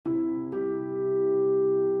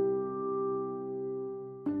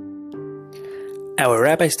Our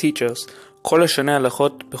rabbis teach us, כל השנה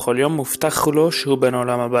הלכות בכל יום מובטח לו שהוא בן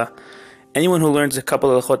העולם הבא. Anyone who learns a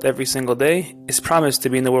couple of halachot every single day is promised to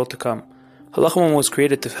be in the world to come. Halacha was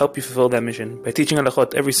created to help you fulfill that mission by teaching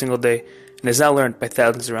halachot every single day and is now learned by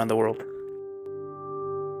thousands around the world.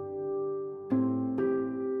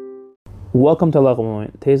 Welcome to Halacha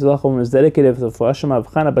Moment. Today's Halacha Moment is dedicated to the Refuah Shema of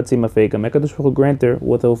Chana Batzim Afeika. May HaKadosh Baruch Hu grant her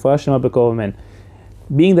with the Refuah Shema B'kol Amen.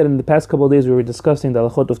 Being that in the past couple of days we were discussing the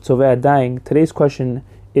halachot of tzoveh dying, today's question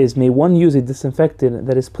is: may one use a disinfectant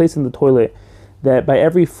that is placed in the toilet that by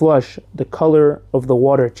every flush the color of the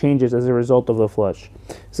water changes as a result of the flush?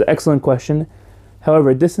 It's an excellent question.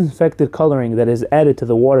 However, disinfected coloring that is added to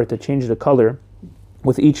the water to change the color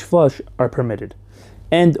with each flush are permitted.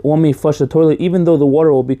 And one may flush the toilet even though the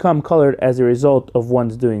water will become colored as a result of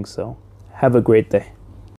one's doing so. Have a great day.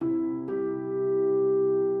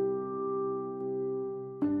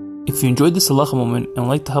 If you enjoyed this Halacha Moment and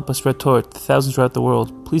would like to help us spread Torah to thousands throughout the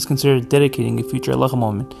world, please consider dedicating a future Halacha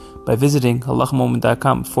Moment by visiting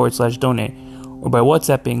halachamoment.com/donate or by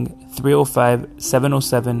WhatsApping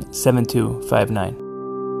 305-707-7259.